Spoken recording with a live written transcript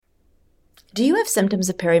Do you have symptoms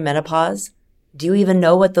of perimenopause? Do you even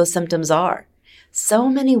know what those symptoms are? So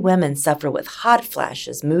many women suffer with hot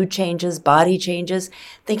flashes, mood changes, body changes,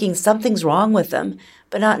 thinking something's wrong with them,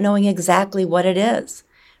 but not knowing exactly what it is.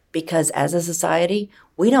 Because as a society,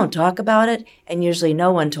 we don't talk about it, and usually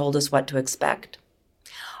no one told us what to expect.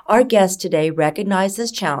 Our guest today recognized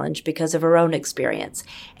this challenge because of her own experience,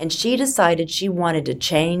 and she decided she wanted to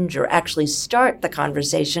change or actually start the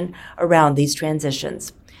conversation around these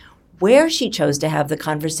transitions. Where she chose to have the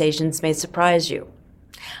conversations may surprise you.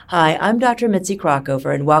 Hi, I'm Dr. Mitzi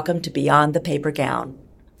Crockover, and welcome to Beyond the Paper Gown.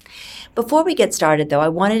 Before we get started, though, I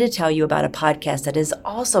wanted to tell you about a podcast that is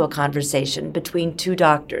also a conversation between two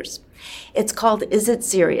doctors. It's called Is It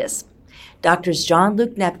Serious? Doctors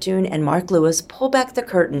Jean-Luc Neptune and Mark Lewis pull back the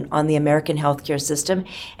curtain on the American healthcare system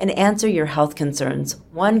and answer your health concerns,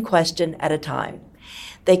 one question at a time.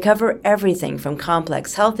 They cover everything from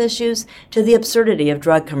complex health issues to the absurdity of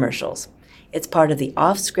drug commercials. It's part of the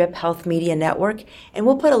Off Script Health Media Network, and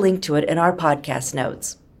we'll put a link to it in our podcast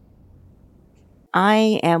notes.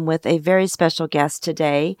 I am with a very special guest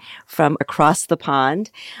today from across the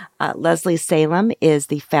pond. Leslie Salem is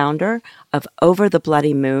the founder of Over the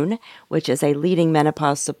Bloody Moon, which is a leading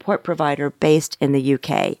menopause support provider based in the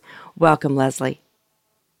UK. Welcome, Leslie.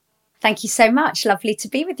 Thank you so much. Lovely to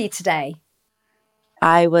be with you today.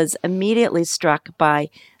 I was immediately struck by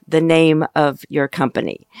the name of your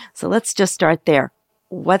company. So let's just start there.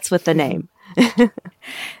 What's with the name?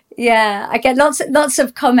 Yeah, I get lots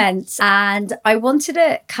of comments, and I wanted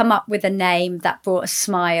to come up with a name that brought a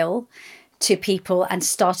smile to people and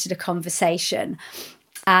started a conversation.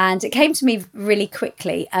 And it came to me really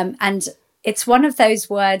quickly. And it's one of those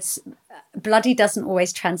words, bloody doesn't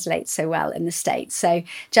always translate so well in the States. So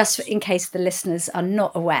just in case the listeners are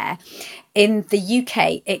not aware, in the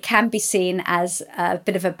UK, it can be seen as a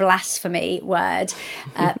bit of a blasphemy word,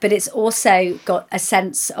 but it's also got a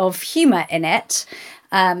sense of humour in it.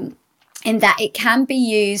 In that it can be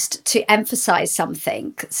used to emphasize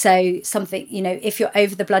something. So something, if you're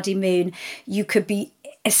over the bloody moon, you could be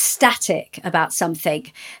ecstatic about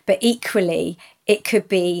something, but equally it could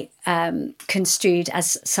be construed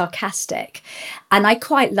as sarcastic. And I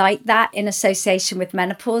quite like that in association with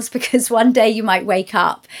menopause, because one day you might wake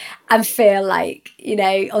up and feel like,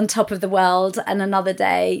 on top of the world, and another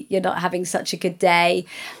day you're not having such a good day.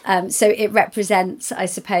 So it represents, I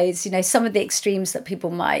suppose, some of the extremes that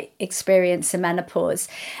people might experience in menopause.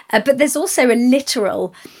 But there's also a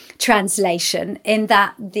literal translation in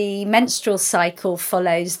that the menstrual cycle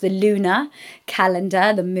follows the lunar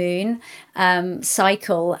calendar, the moon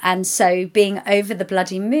cycle. And so being over the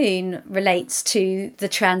bloody moon relates to the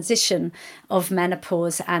transition of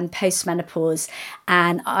menopause and postmenopause.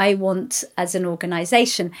 And I want, as an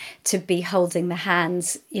organisation, to be holding the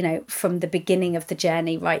hands, from the beginning of the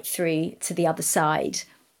journey right through to the other side.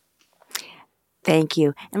 Thank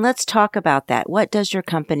you. And let's talk about that. What does your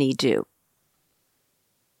company do?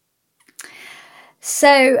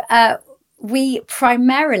 So we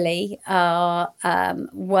primarily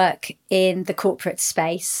work in the corporate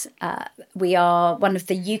space. We are one of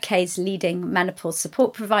the UK's leading menopause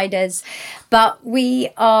support providers, but we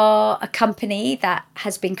are a company that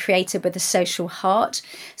has been created with a social heart.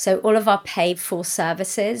 So all of our paid for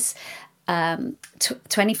services,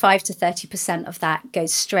 25 to 30% of that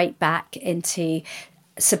goes straight back into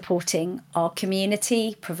supporting our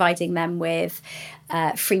community, providing them with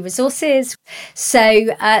free resources. So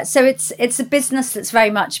it's a business that's very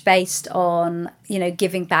much based on,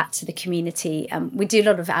 giving back to the community. We do a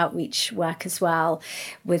lot of outreach work as well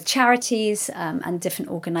with charities and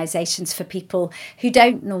different organisations for people who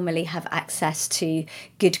don't normally have access to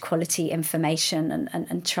good quality information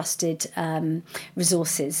and trusted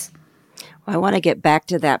resources. I want to get back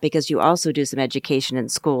to that because you also do some education in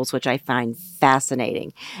schools, which I find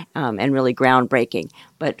fascinating and really groundbreaking.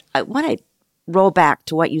 But I want to roll back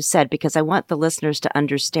to what you said because I want the listeners to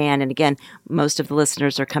understand. And again, most of the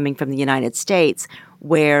listeners are coming from the United States,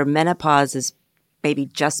 where menopause is maybe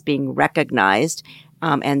just being recognized.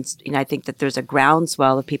 And I think that there's a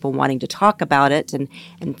groundswell of people wanting to talk about it and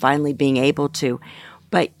finally being able to.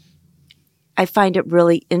 But I find it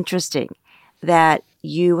really interesting that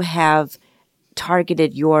you have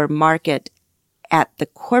targeted your market at the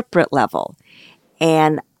corporate level.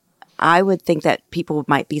 And I would think that people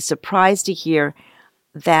might be surprised to hear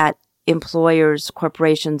that employers,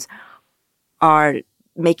 corporations are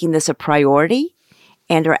making this a priority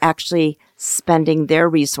and are actually spending their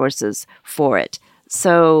resources for it.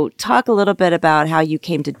 So talk a little bit about how you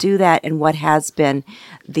came to do that and what has been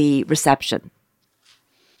the reception.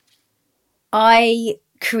 I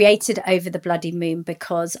created over the bloody moon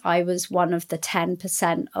because I was one of the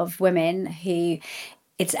 10% of women who,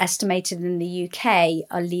 it's estimated in the UK,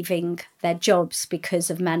 are leaving their jobs because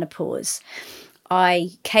of menopause.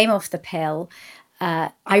 I came off the pill,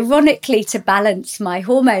 ironically, to balance my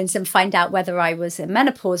hormones and find out whether I was in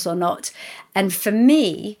menopause or not. And for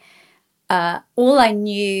me, all I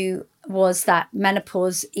knew was that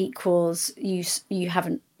menopause equals you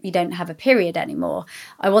don't have a period anymore.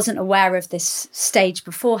 I wasn't aware of this stage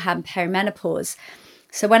beforehand, perimenopause.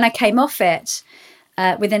 So when I came off it,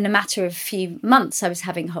 within a matter of a few months, I was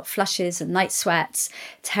having hot flushes and night sweats,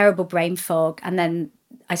 terrible brain fog, and then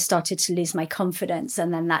I started to lose my confidence,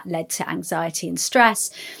 and then that led to anxiety and stress.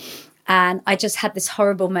 And I just had this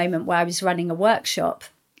horrible moment where I was running a workshop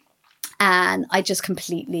and I just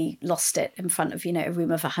completely lost it in front of, a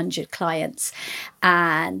room of 100 clients.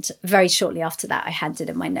 And very shortly after that, I handed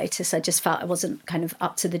in my notice. I just felt I wasn't kind of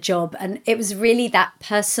up to the job. And it was really that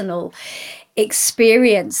personal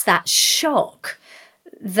experience, that shock,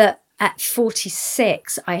 that at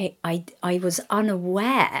 46, I was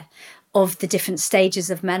unaware of the different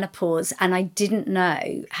stages of menopause, and I didn't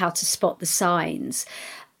know how to spot the signs.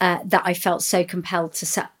 That I felt so compelled to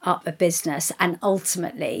set up a business, and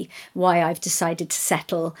ultimately why I've decided to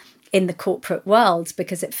settle in the corporate world,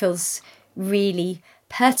 because it feels really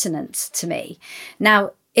pertinent to me.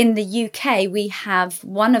 Now, in the UK, we have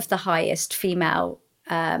one of the highest female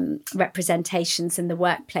representations in the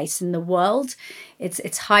workplace in the world.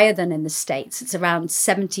 It's higher than in the States. It's around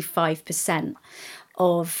 75%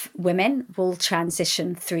 of women will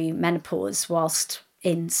transition through menopause whilst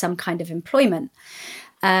in some kind of employment.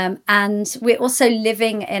 And we're also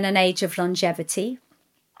living in an age of longevity.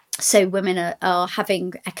 So women are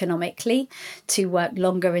having economically to work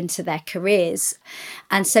longer into their careers.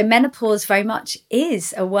 And so menopause very much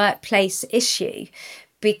is a workplace issue,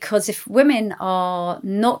 because if women are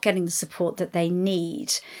not getting the support that they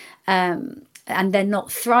need, and they're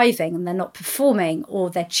not thriving and they're not performing,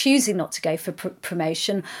 or they're choosing not to go for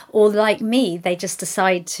promotion, or like me, they just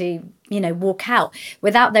decide to, walk out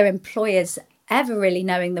without their employers ever really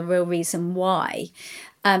knowing the real reason why,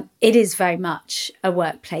 it is very much a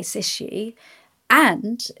workplace issue.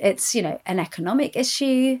 And it's, an economic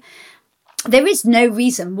issue. There is no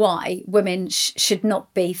reason why women should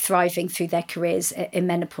not be thriving through their careers in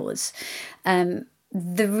menopause. The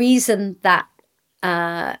reason that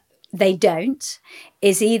they don't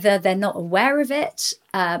is either they're not aware of it,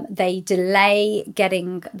 they delay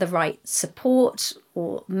getting the right support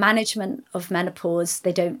or management of menopause,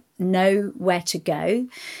 they don't know where to go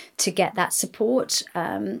to get that support,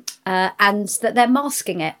 and that they're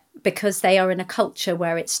masking it because they are in a culture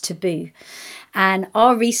where it's taboo. And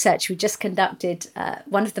our research, we just conducted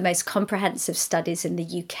one of the most comprehensive studies in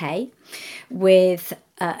the UK with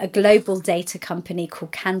a global data company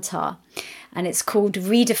called Kantar, and it's called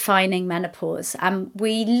Redefining Menopause. And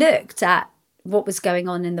we looked at what was going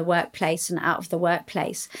on in the workplace and out of the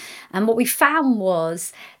workplace. And what we found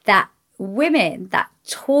was that women that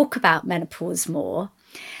talk about menopause more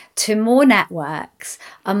to more networks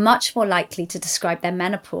are much more likely to describe their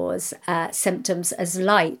menopause symptoms as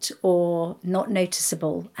light or not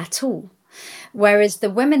noticeable at all. Whereas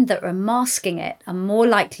the women that are masking it are more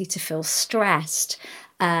likely to feel stressed,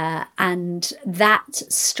 and that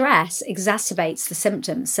stress exacerbates the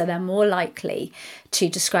symptoms. So they're more likely to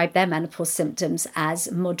describe their menopause symptoms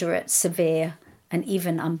as moderate, severe, and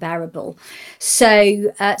even unbearable.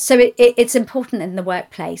 So it's important in the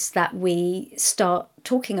workplace that we start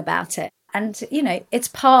talking about it. And, it's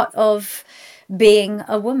part of being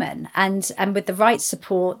a woman, and with the right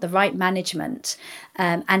support, the right management,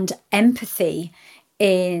 and empathy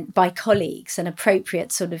by colleagues and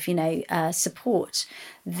appropriate sort of, support,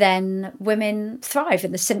 then women thrive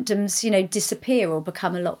and the symptoms, disappear or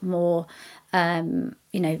become a lot more,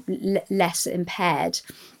 less impaired.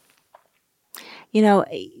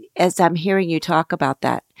 As I'm hearing you talk about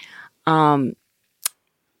that,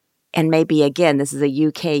 and maybe, again, this is a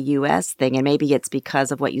UK-US thing, and maybe it's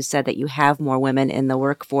because of what you said that you have more women in the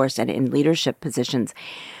workforce and in leadership positions.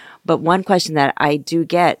 But one question that I do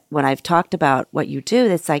get when I've talked about what you do,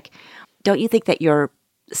 it's like, don't you think that you're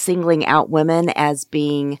singling out women as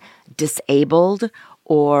being disabled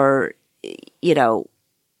or,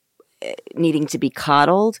 needing to be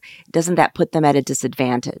coddled? Doesn't that put them at a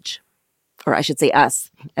disadvantage? Or I should say us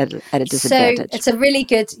at a disadvantage. So it's a really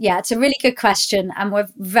good question. And we're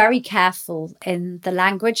very careful in the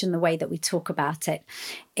language and the way that we talk about it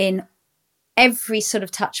in every sort of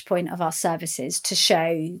touch point of our services to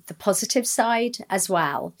show the positive side as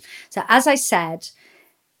well. So as I said,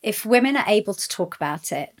 if women are able to talk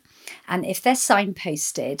about it, And if they're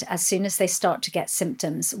signposted as soon as they start to get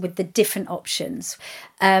symptoms with the different options,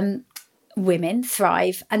 women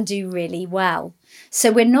thrive and do really well.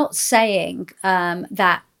 So we're not saying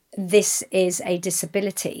that this is a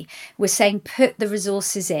disability. We're saying put the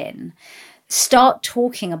resources in, start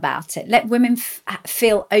talking about it, let women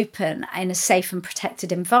feel open in a safe and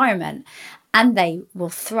protected environment, and they will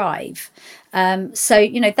thrive. So,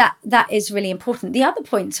 you know, that is really important. The other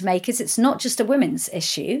point to make is it's not just a women's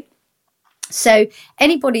issue. So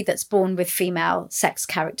anybody that's born with female sex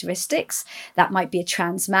characteristics, that might be a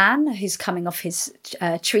trans man who's coming off his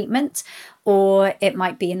treatment, or it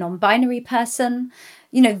might be a non-binary person,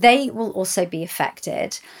 you know, they will also be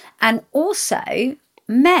affected. And also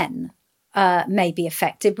men may be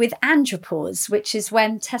affected with andropause, which is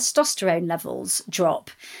when testosterone levels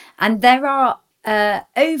drop. And there are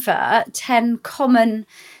over 10 common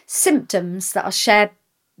symptoms that are shared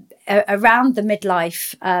around the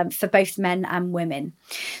midlife for both men and women.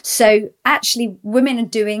 So actually women are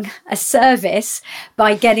doing a service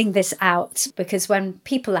by getting this out, because when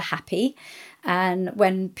people are happy and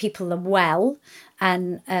when people are well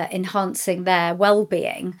and enhancing their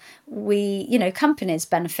well-being, companies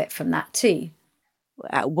benefit from that too.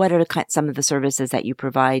 What are some of the services that you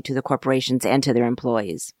provide to the corporations and to their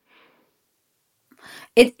employees?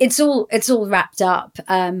 It's all wrapped up.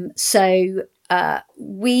 So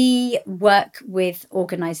we work with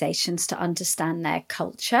organisations to understand their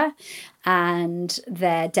culture and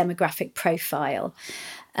their demographic profile.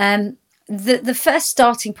 The first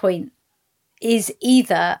starting point is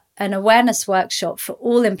either an awareness workshop for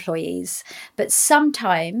all employees, but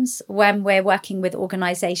sometimes when we're working with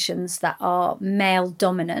organisations that are male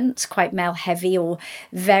dominant, quite male heavy, or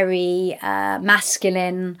very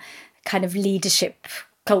masculine kind of leadership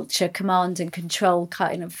culture, command and control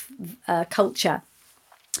kind of culture,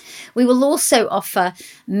 we will also offer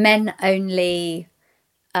men only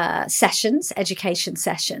sessions, education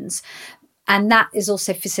sessions, and that is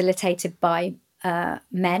also facilitated by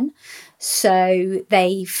men, so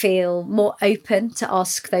they feel more open to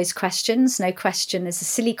ask those questions. No question is a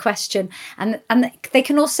silly question, and they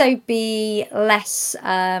can also be less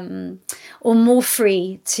or more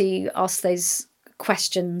free to ask those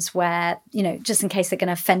questions where, you know, just in case they're going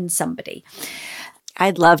to offend somebody.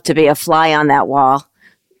 I'd love to be a fly on that wall.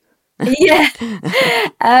 Yeah.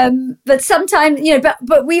 But sometimes, you know,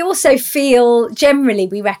 but we also feel generally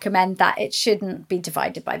we recommend that it shouldn't be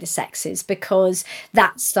divided by the sexes, because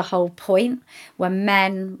that's the whole point. When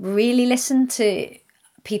men really listen to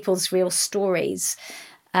people's real stories,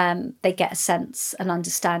 they get a sense and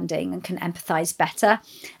understanding and can empathize better.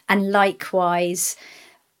 And likewise,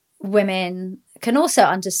 women can also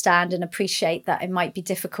understand and appreciate that it might be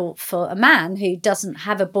difficult for a man who doesn't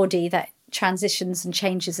have a body that transitions and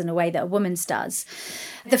changes in a way that a woman's does.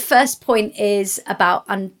 The first point is about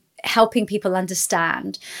helping people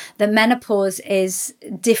understand that menopause is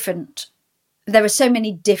different. There are so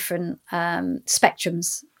many different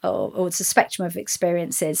spectrums, or it's a spectrum of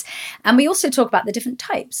experiences. And we also talk about the different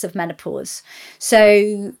types of menopause.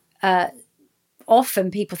 So often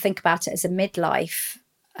people think about it as a midlife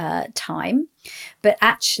time, but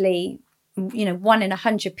actually, you know, 1 in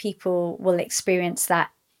 100 people will experience that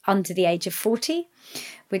under the age of 40,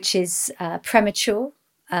 which is premature,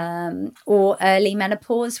 or early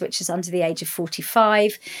menopause, which is under the age of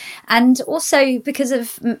 45. And also because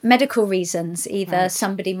of medical reasons, either right.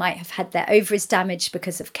 Somebody might have had their ovaries damaged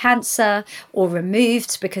because of cancer, or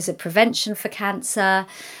removed because of prevention for cancer,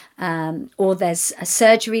 or there's a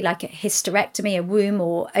surgery like a hysterectomy, a womb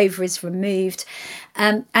or ovaries removed.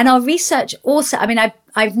 And our research also, I mean,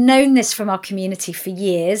 I've known this from our community for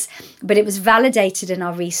years, but it was validated in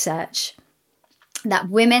our research that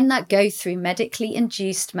women that go through medically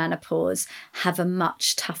induced menopause have a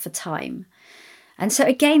much tougher time. And so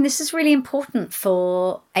again, this is really important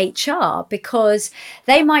for HR, because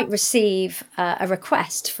they might receive a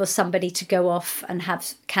request for somebody to go off and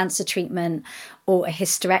have cancer treatment or a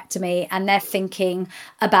hysterectomy, and they're thinking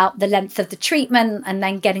about the length of the treatment and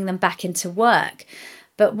then getting them back into work.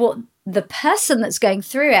 But what the person that's going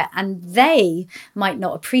through it, and they might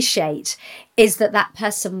not appreciate, is that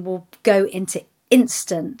person will go into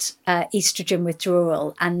instant estrogen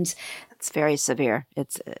withdrawal. And it's very severe.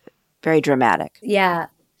 It's very dramatic. Yeah,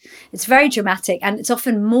 it's very dramatic. And it's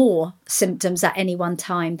often more symptoms at any one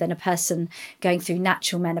time than a person going through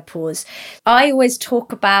natural menopause. I always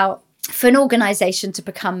talk about, for an organisation to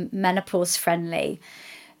become menopause friendly,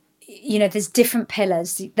 you know, there's different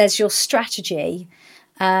pillars. There's your strategy.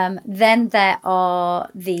 Then there are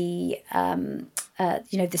the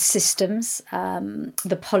the systems,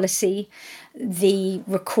 the policy, the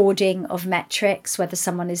recording of metrics, whether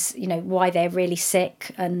someone is, why they're really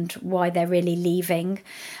sick and why they're really leaving,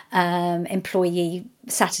 employee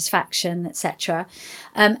satisfaction, etc.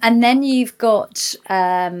 And then you've got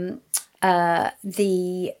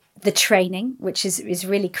the training, which is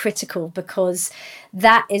really critical, because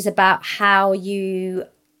that is about how you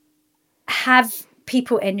have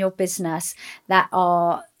people in your business that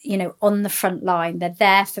are, on the front line. They're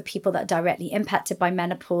there for people that are directly impacted by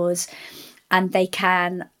menopause, and they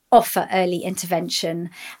can offer early intervention.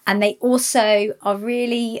 And they also are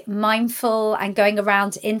really mindful and going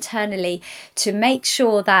around internally to make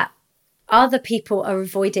sure that other people are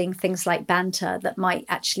avoiding things like banter that might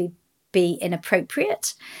actually be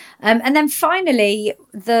inappropriate. And then finally,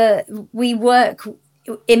 we work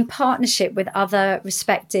in partnership with other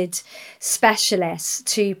respected specialists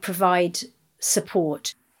to provide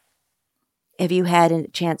support. Have you had a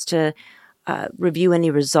chance to review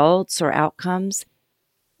any results or outcomes?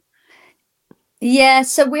 Yeah,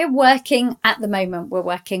 so we're working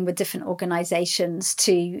with different organizations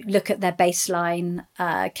to look at their baseline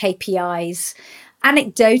KPIs.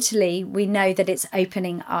 Anecdotally, we know that it's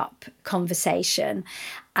opening up conversation.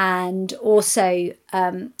 And also,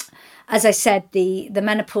 as I said, the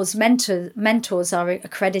Menopause Mentors are an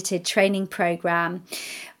accredited training program.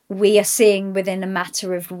 We are seeing within a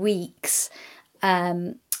matter of weeks,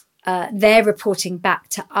 they're reporting back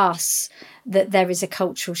to us that there is a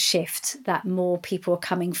cultural shift, that more people are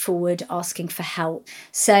coming forward asking for help.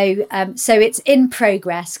 So it's in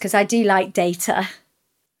progress, because I do like data.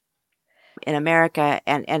 In America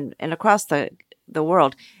and across the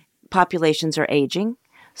world, populations are aging.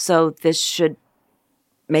 So this should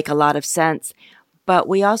make a lot of sense. But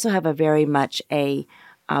we also have a very much a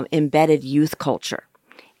embedded youth culture.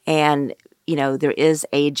 And, there is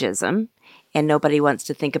ageism, and nobody wants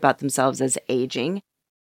to think about themselves as aging.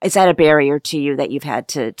 Is that a barrier to you that you've had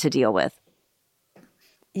to deal with?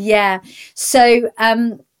 Yeah. So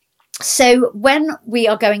when we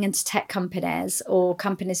are going into tech companies or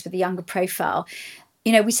companies with a younger profile,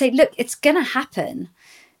 we say, look, it's going to happen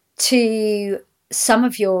to some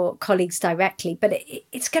of your colleagues directly, but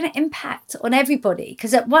it's going to impact on everybody,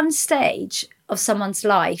 because at one stage of someone's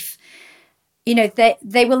life,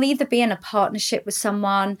 they will either be in a partnership with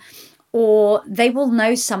someone, or they will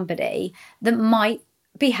know somebody that might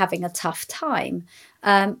be having a tough time,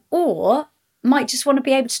 or might just want to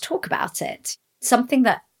be able to talk about it. Something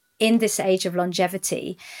that in this age of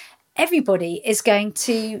longevity, everybody is going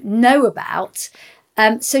to know about.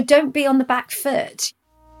 So don't be on the back foot.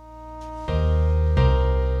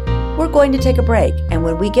 We're going to take a break, and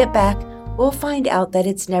when we get back, we'll find out that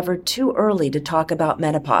it's never too early to talk about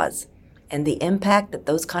menopause and the impact that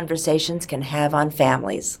those conversations can have on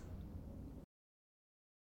families.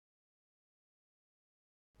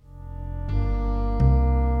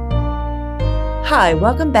 Hi,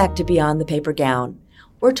 welcome back to Beyond the Paper Gown.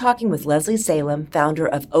 We're talking with Leslie Salem, founder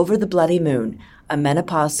of Over the Bloody Moon, a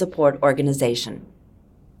menopause support organization.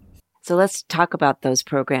 So let's talk about those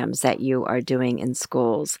programs that you are doing in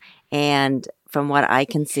schools. And from what I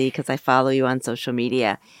can see, because I follow you on social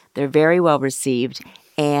media, they're very well received,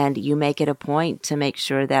 and you make it a point to make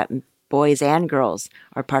sure that boys and girls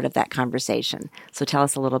are part of that conversation. So tell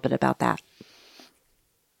us a little bit about that.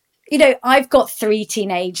 I've got 3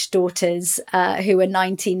 teenage daughters who are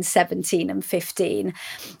 19, 17 and 15.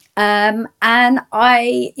 And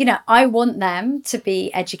I want them to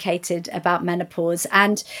be educated about menopause.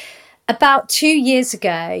 And about 2 years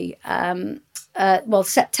ago,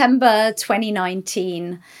 September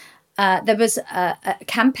 2019, there was a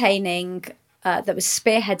campaigning that was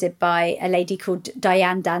spearheaded by a lady called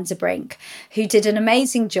Diane Danzebrink, who did an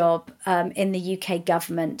amazing job in the UK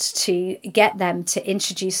government to get them to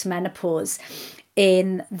introduce menopause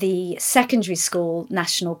in the secondary school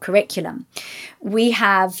national curriculum. We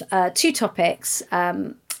have 2 topics,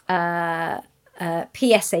 PSHE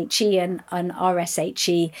and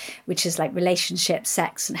RSHE, which is like relationship,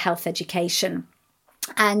 sex and health education.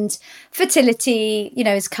 And fertility,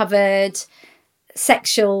 is covered.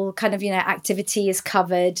 Sexual kind of, activity is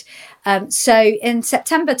covered. So in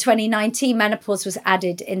September 2019, menopause was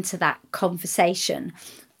added into that conversation.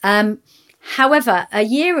 However, a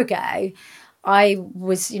year ago, I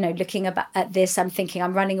was, looking at this. I'm thinking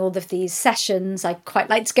I'm running all of these sessions. I quite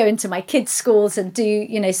like to go into my kids' schools and do,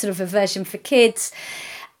 sort of a version for kids.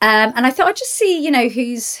 And I thought I'd just see,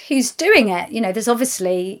 who's doing it. There's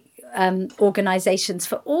obviously organizations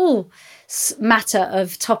for all matter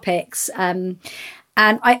of topics. And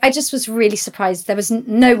And I just was really surprised. There was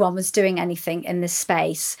no one was doing anything in this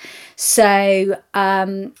space. So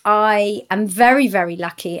I am very, very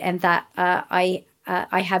lucky in that I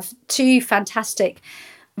have two fantastic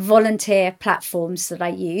volunteer platforms that I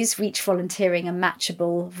use, Reach Volunteering and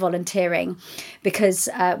Matchable Volunteering, because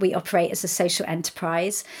we operate as a social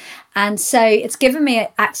enterprise. And so it's given me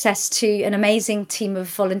access to an amazing team of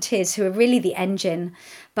volunteers who are really the engine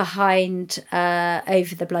behind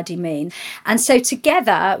Over the Bloody Moon. And so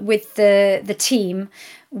together with the team,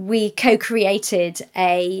 we co-created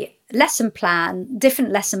a lesson plan,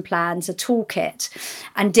 different lesson plans, a toolkit,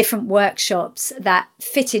 and different workshops that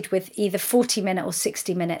fitted with either 40-minute or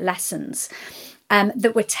 60-minute lessons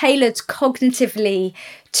that were tailored cognitively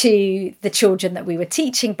to the children that we were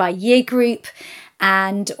teaching by year group,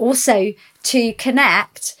 and also to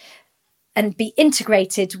connect and be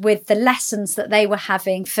integrated with the lessons that they were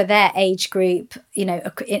having for their age group, you know,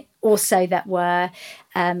 also that were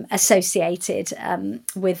associated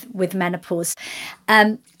with menopause.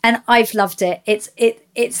 And I've loved it.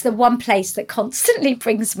 It's the one place that constantly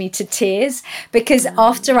brings me to tears, because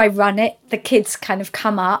after I run it, the kids kind of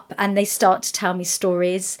come up and they start to tell me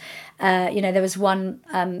stories. There was one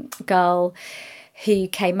girl who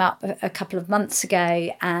came up a couple of months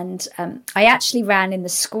ago, and I actually ran in the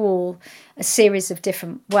school a series of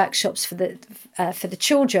different workshops for the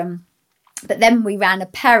children, but then we ran a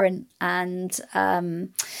parent and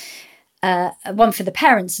one for the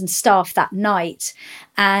parents and staff that night,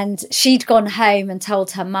 and she'd gone home and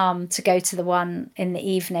told her mum to go to the one in the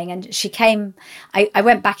evening, and she came, I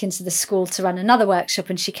went back into the school to run another workshop,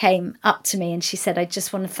 and she came up to me and she said, "I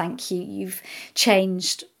just want to thank you, you've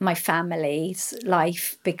changed my family's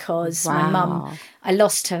life, because my mum, I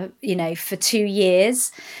lost her, for 2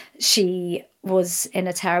 years. She was in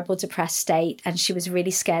a terrible depressed state, and she was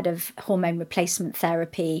really scared of hormone replacement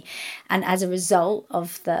therapy. And as a result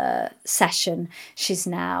of the session, she's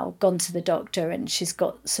now gone to the doctor and she's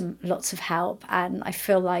got lots of help. And I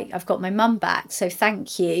feel like I've got my mum back. So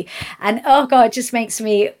thank you." And oh God, it just makes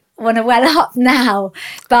me want to well up now.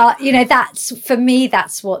 But, that's, for me,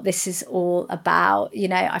 that's what this is all about.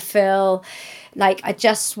 I feel like I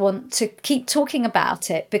just want to keep talking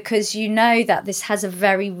about it, because that this has a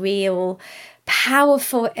very real,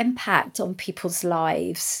 powerful impact on people's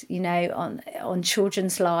lives, on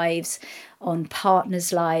children's lives, on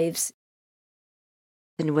partners' lives.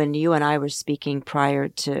 And when you and I were speaking prior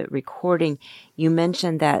to recording, you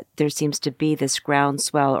mentioned that there seems to be this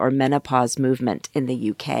groundswell or menopause movement in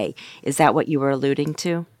the UK. Is that what you were alluding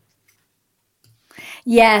to?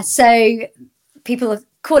 Yeah, so people are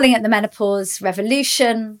calling it the menopause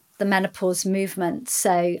revolution, the menopause movement.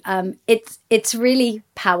 So it's really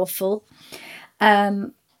powerful.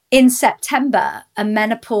 In September, a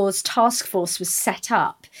menopause task force was set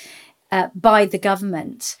up by the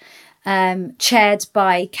government, chaired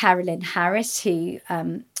by Carolyn Harris, who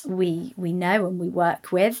we know and we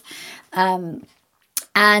work with.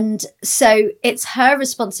 And so it's her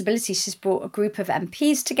responsibility. She's brought a group of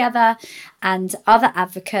MPs together and other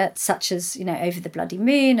advocates, such as, Over the Bloody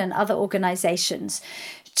Moon and other organisations,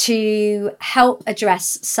 to help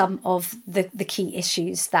address some of the key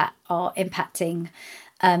issues that are impacting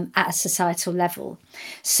at a societal level.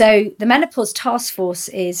 So the Menopause Task Force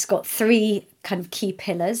is got 3 kind of key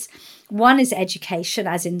pillars. One is education,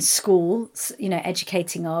 as in schools,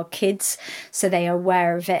 educating our kids so they are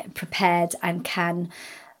aware of it, prepared, and can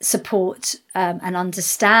support and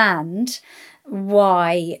understand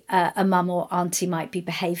why a mum or auntie might be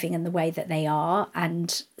behaving in the way that they are,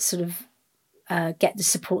 and sort of get the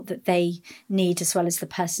support that they need, as well as the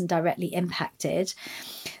person directly impacted.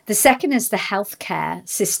 The second is the healthcare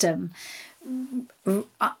system,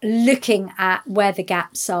 looking at where the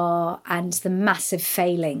gaps are and the massive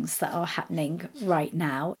failings that are happening right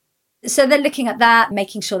now. So they're looking at that,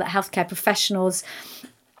 making sure that healthcare professionals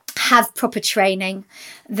have proper training.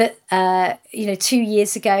 That 2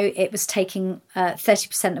 years ago it was taking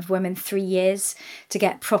 30% of women 3 years to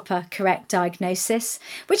get proper, correct diagnosis,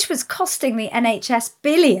 which was costing the NHS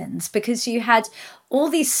billions, because you had all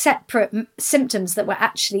these separate symptoms that were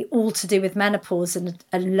actually all to do with menopause and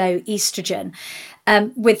low estrogen,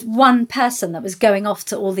 with one person that was going off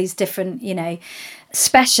to all these different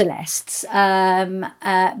specialists,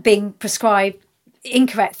 being prescribed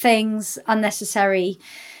incorrect things, unnecessary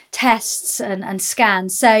tests and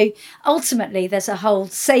scans. So ultimately there's a whole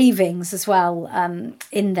savings as well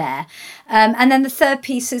in there. And then the third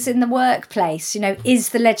piece is in the workplace. Is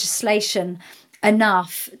the legislation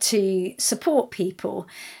enough to support people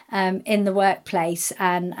in the workplace,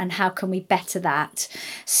 and how can we better that?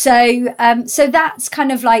 So that's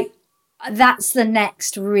kind of like that's the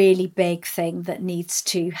next really big thing that needs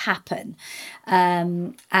to happen.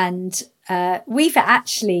 And we've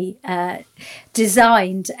actually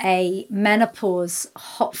designed a menopause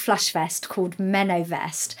hot flush vest called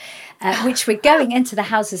Menovest, which we're going into the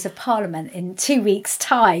Houses of Parliament in 2 weeks'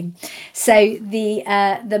 time. So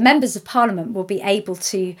the members of Parliament will be able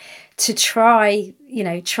to try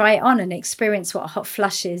it on and experience what a hot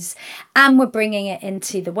flush is. And we're bringing it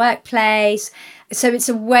into the workplace. So it's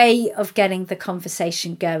a way of getting the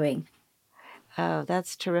conversation going. Oh,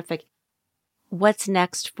 that's terrific. What's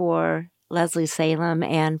next for Leslie Salem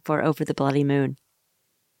and for Over the Bloody Moon?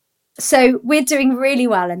 So we're doing really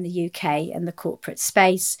well in the UK in the corporate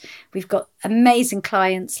space. We've got amazing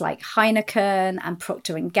clients like Heineken and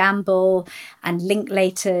Procter and Gamble and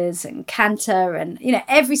Linklaters and Cantor and,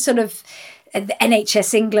 every sort of the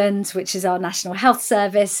NHS England, which is our National Health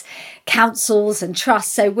Service, councils and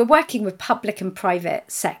trusts. So we're working with public and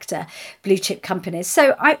private sector blue chip companies.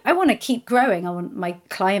 So I want to keep growing. I want my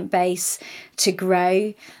client base to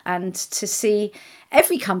grow and to see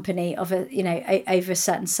every company of over a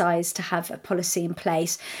certain size to have a policy in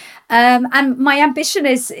place. And my ambition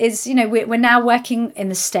is we're now working in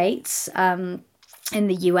the States, in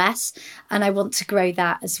the US, and I want to grow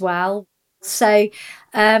that as well. So,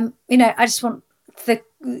 I just want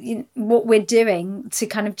what we're doing to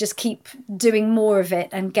kind of just keep doing more of it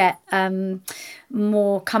and get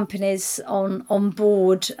more companies on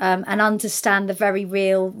board and understand the very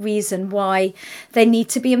real reason why they need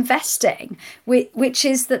to be investing, which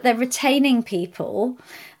is that they're retaining people,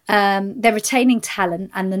 they're retaining talent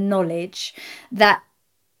and the knowledge that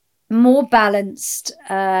more balanced,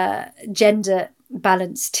 gender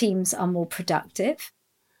balanced teams are more productive.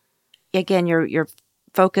 Again, your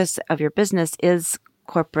focus of your business is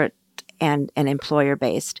corporate and employer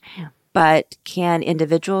based, but can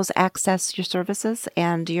individuals access your services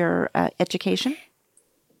and your education?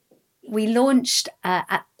 We launched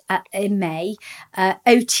in May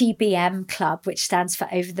OTBM Club, which stands for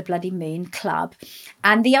Over the Bloody Moon Club,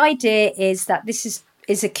 and the idea is that this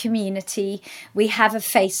is a community. We have a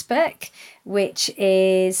Facebook, which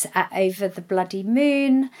is at Over the Bloody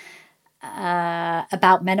Moon.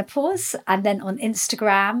 About menopause, and then on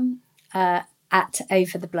Instagram at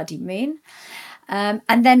Over the Bloody Moon.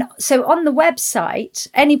 And then, so on the website,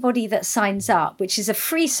 anybody that signs up, which is a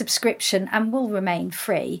free subscription and will remain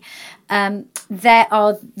free, there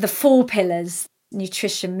are the 4 pillars: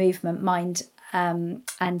 nutrition, movement, mind,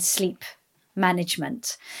 and sleep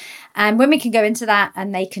management. And when we can go into that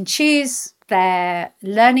and they can choose their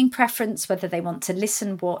learning preference, whether they want to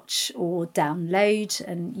listen, watch, or download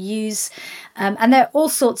and use. And there are all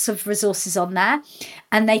sorts of resources on there.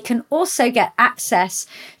 And they can also get access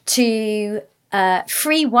to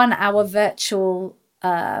free 1-hour virtual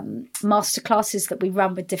masterclasses that we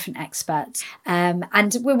run with different experts.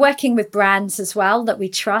 And we're working with brands as well that we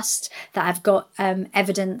trust, that have got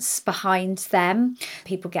evidence behind them.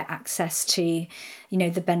 People get access to,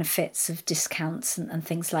 the benefits of discounts and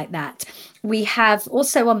things like that. We have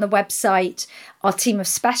also on the website our team of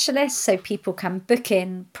specialists, so people can book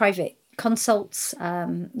in private consults,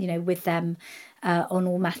 with them on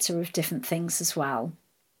all matter of different things as well.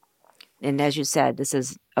 And as you said, this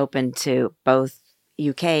is open to both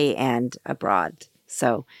UK and abroad,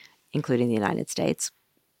 so including the United States.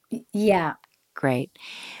 Yeah. Great.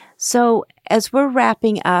 So as we're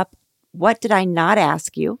wrapping up, what did I not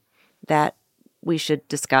ask you that we should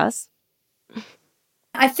discuss?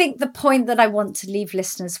 I think the point that I want to leave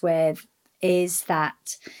listeners with is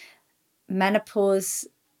that menopause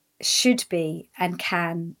should be and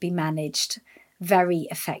can be managed very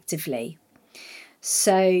effectively.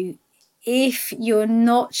 So if you're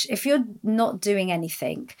not doing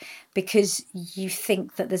anything because you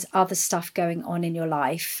think that there's other stuff going on in your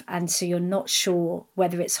life, and so you're not sure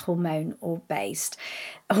whether it's hormone based,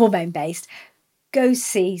 go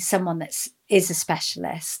see someone that is a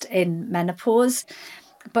specialist in menopause,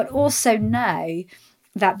 but also know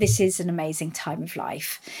that this is an amazing time of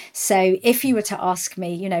life. So if you were to ask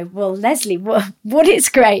me, well, Leslie, what is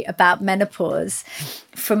great about menopause,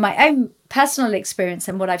 from my own personal experience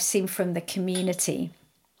and what I've seen from the community,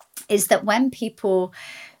 is that when people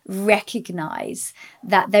recognize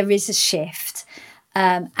that there is a shift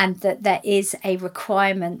and that there is a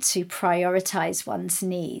requirement to prioritize one's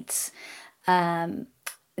needs, then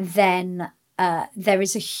there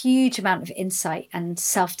is a huge amount of insight and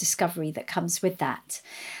self-discovery that comes with that.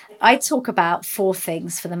 I talk about 4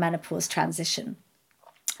 things for the menopause transition,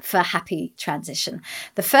 for a happy transition.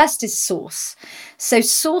 The first is source. So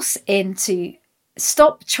source in to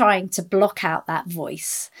stop trying to block out that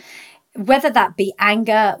voice, whether that be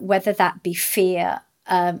anger, whether that be fear,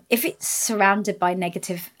 if it's surrounded by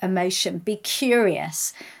negative emotion, be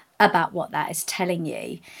curious about what that is telling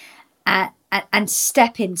you, and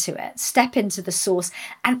step into it, step into the source,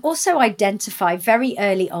 and also identify very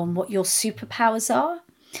early on what your superpowers are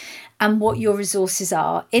and what your resources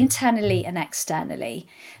are internally and externally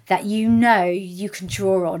that you can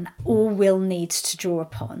draw on or will need to draw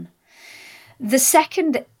upon. The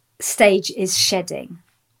second stage is shedding.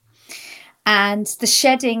 And the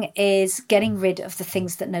shedding is getting rid of the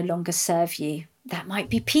things that no longer serve you. That might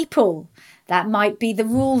be people. That might be the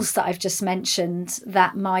rules that I've just mentioned.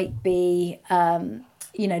 That might be,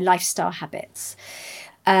 lifestyle habits.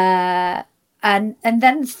 And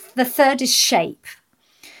then the third is shape.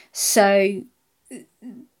 So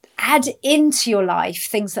add into your life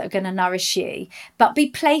things that are going to nourish you, but be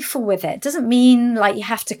playful with it. It doesn't mean like you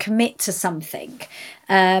have to commit to something,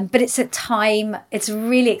 but it's a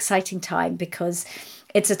really exciting time, because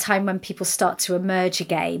it's a time when people start to emerge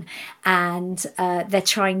again, and they're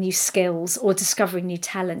trying new skills or discovering new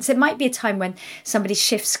talents. It might be a time when somebody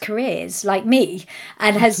shifts careers like me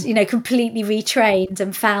and has, completely retrained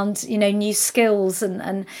and found, new skills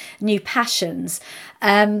and new passions.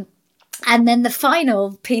 And then the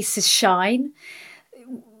final piece is shine.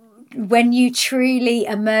 When you truly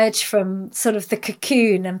emerge from sort of the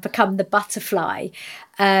cocoon and become the butterfly,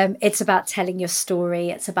 it's about telling your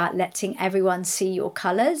story. It's about letting everyone see your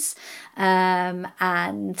colours and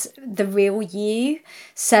the real you.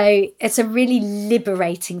 So it's a really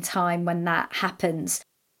liberating time when that happens.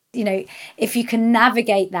 If you can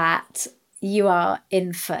navigate that, you are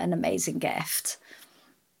in for an amazing gift.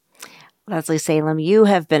 Leslie Salem, you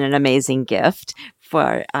have been an amazing gift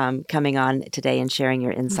for coming on today and sharing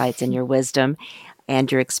your insights and your wisdom and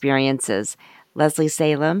your experiences. Leslie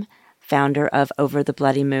Salem, founder of Over the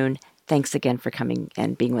Bloody Moon, thanks again for coming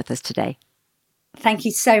and being with us today. Thank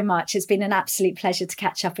you so much. It's been an absolute pleasure to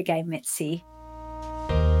catch up again, Mitzi.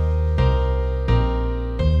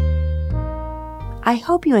 I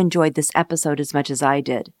hope you enjoyed this episode as much as I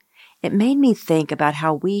did. It made me think about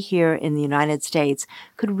how we here in the United States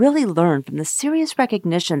could really learn from the serious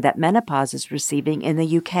recognition that menopause is receiving in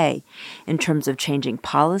the UK in terms of changing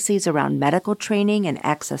policies around medical training and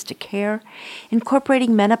access to care,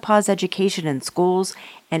 incorporating menopause education in schools,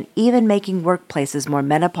 and even making workplaces more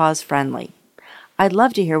menopause friendly. I'd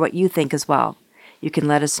love to hear what you think as well. You can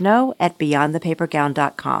let us know at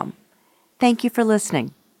beyondthepapergown.com. Thank you for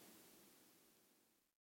listening.